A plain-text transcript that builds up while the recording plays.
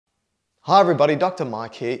Hi everybody, Dr.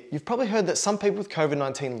 Mike here. You've probably heard that some people with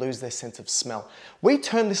COVID-19 lose their sense of smell. We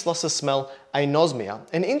term this loss of smell anosmia,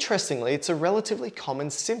 and interestingly, it's a relatively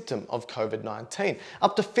common symptom of COVID-19.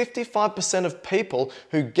 Up to 55% of people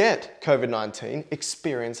who get COVID-19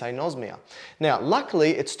 experience anosmia. Now,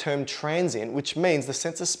 luckily, it's termed transient, which means the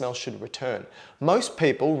sense of smell should return. Most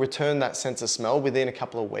people return that sense of smell within a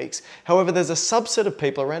couple of weeks. However, there's a subset of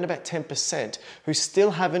people, around about 10%, who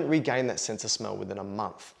still haven't regained that sense of smell within a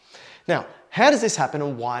month. Now, how does this happen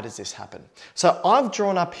and why does this happen? So I've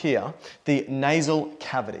drawn up here the nasal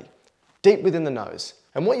cavity, deep within the nose.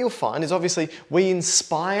 And what you'll find is obviously we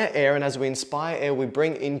inspire air, and as we inspire air, we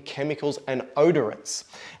bring in chemicals and odorants.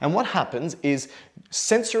 And what happens is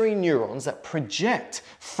sensory neurons that project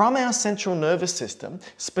from our central nervous system,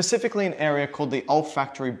 specifically an area called the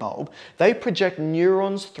olfactory bulb, they project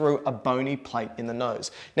neurons through a bony plate in the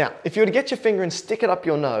nose. Now, if you were to get your finger and stick it up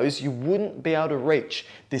your nose, you wouldn't be able to reach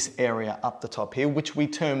this area up the top here, which we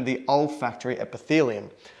term the olfactory epithelium.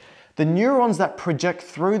 The neurons that project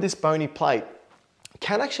through this bony plate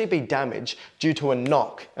can actually be damaged due to a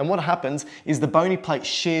knock. And what happens is the bony plate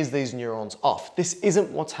shears these neurons off. This isn't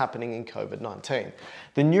what's happening in COVID-19.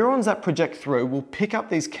 The neurons that project through will pick up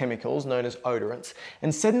these chemicals known as odorants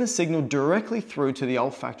and send the signal directly through to the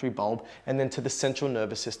olfactory bulb and then to the central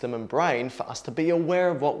nervous system and brain for us to be aware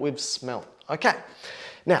of what we've smelled. Okay.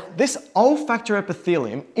 Now, this olfactory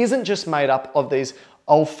epithelium isn't just made up of these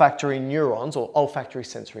olfactory neurons or olfactory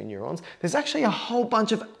sensory neurons. There's actually a whole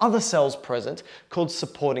bunch of other cells present called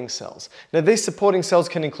supporting cells. Now, these supporting cells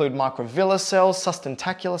can include microvilli cells,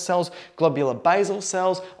 sustentacular cells, globular basal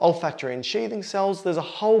cells, olfactory ensheathing cells. There's a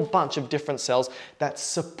whole bunch of different cells that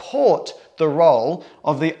support the role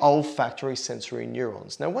of the olfactory sensory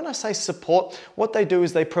neurons. Now, when I say support, what they do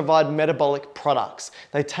is they provide metabolic products.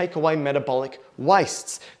 They take away metabolic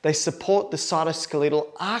wastes. They support the cytoskeletal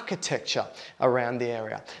architecture around the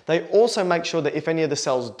area. They also make sure that if any of the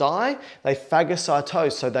cells die, they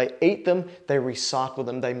phagocytose, so they eat them, they recycle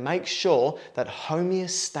them. They make sure that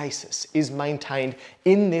homeostasis is maintained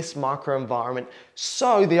in this microenvironment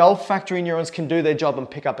so the olfactory neurons can do their job and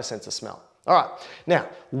pick up a sense of smell. All right, now,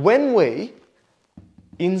 when we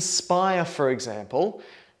inspire, for example,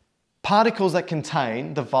 particles that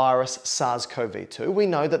contain the virus SARS-CoV-2, we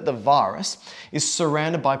know that the virus is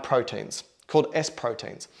surrounded by proteins called S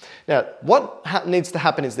proteins. Now, what needs to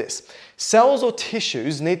happen is this. Cells or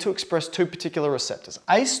tissues need to express two particular receptors,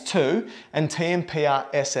 ACE2 and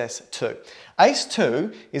TMPRSS2.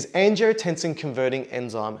 ACE2 is angiotensin converting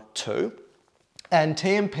enzyme 2. And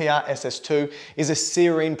TMPRSS2 is a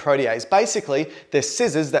serine protease. Basically, they're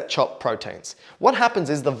scissors that chop proteins. What happens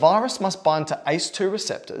is the virus must bind to ACE2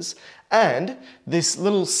 receptors, and this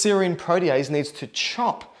little serine protease needs to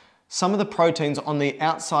chop some of the proteins on the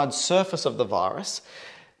outside surface of the virus.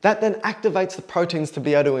 That then activates the proteins to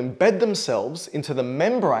be able to embed themselves into the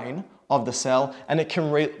membrane of the cell, and it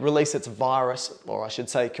can release its virus, or I should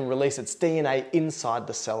say, it can release its DNA inside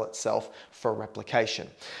the cell itself for replication.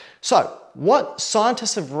 So, what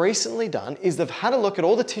scientists have recently done is they've had a look at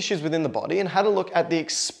all the tissues within the body and had a look at the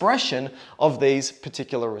expression of these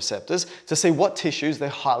particular receptors to see what tissues they're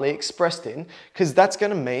highly expressed in, because that's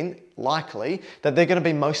going to mean, likely, that they're going to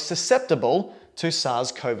be most susceptible to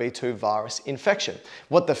SARS-CoV-2 virus infection.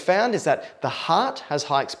 What they've found is that the heart has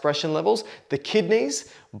high expression levels, the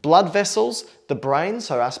kidneys, blood vessels, the brain,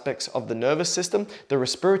 so aspects of the nervous system, the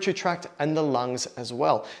respiratory tract, and the lungs as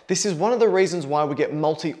well. This is one of the reasons why we get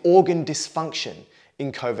multi-organ dysfunction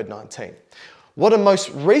in COVID-19. What a most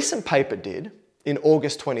recent paper did in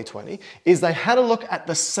August 2020 is they had a look at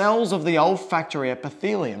the cells of the olfactory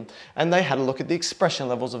epithelium and they had a look at the expression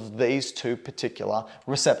levels of these two particular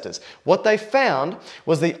receptors. What they found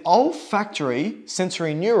was the olfactory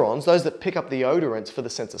sensory neurons, those that pick up the odorants for the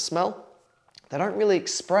sense of smell, they don't really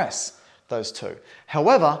express those two.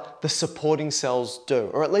 However, the supporting cells do,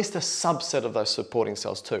 or at least a subset of those supporting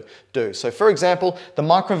cells do. So for example, the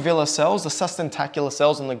microvilli cells, the sustentacular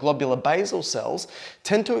cells, and the globular basal cells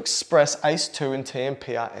tend to express ACE2 and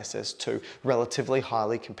TMPRSS2 relatively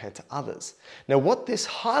highly compared to others. Now what this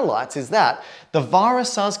highlights is that the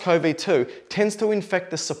virus SARS-CoV-2 tends to infect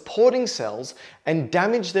the supporting cells and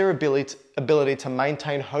damage their ability to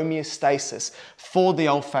maintain homeostasis for the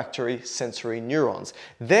olfactory sensory neurons.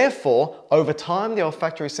 Therefore, over time, the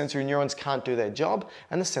olfactory sensory neurons can't do their job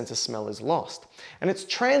and the sense of smell is lost. And it's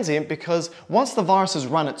transient because once the virus has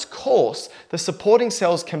run its course, the supporting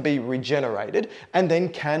cells can be regenerated and then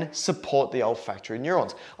can support the olfactory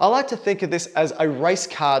neurons. I like to think of this as a race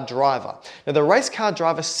car driver. Now, the race car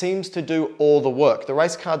driver seems to do all the work. The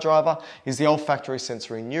race car driver is the olfactory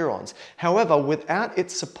sensory neurons. However, without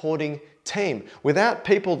its supporting team. Without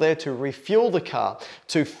people there to refuel the car,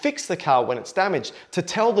 to fix the car when it's damaged, to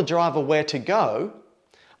tell the driver where to go,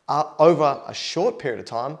 over a short period of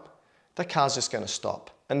time, the car's just going to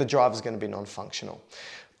stop and the driver's going to be non-functional.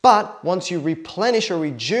 But once you replenish or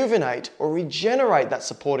rejuvenate or regenerate that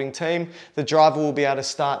supporting team, the driver will be able to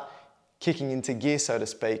start kicking into gear, so to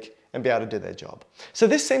speak, and be able to do their job. So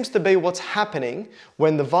this seems to be what's happening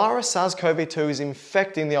when the virus SARS-CoV-2 is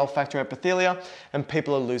infecting the olfactory epithelia and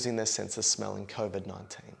people are losing their sense of smell in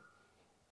COVID-19.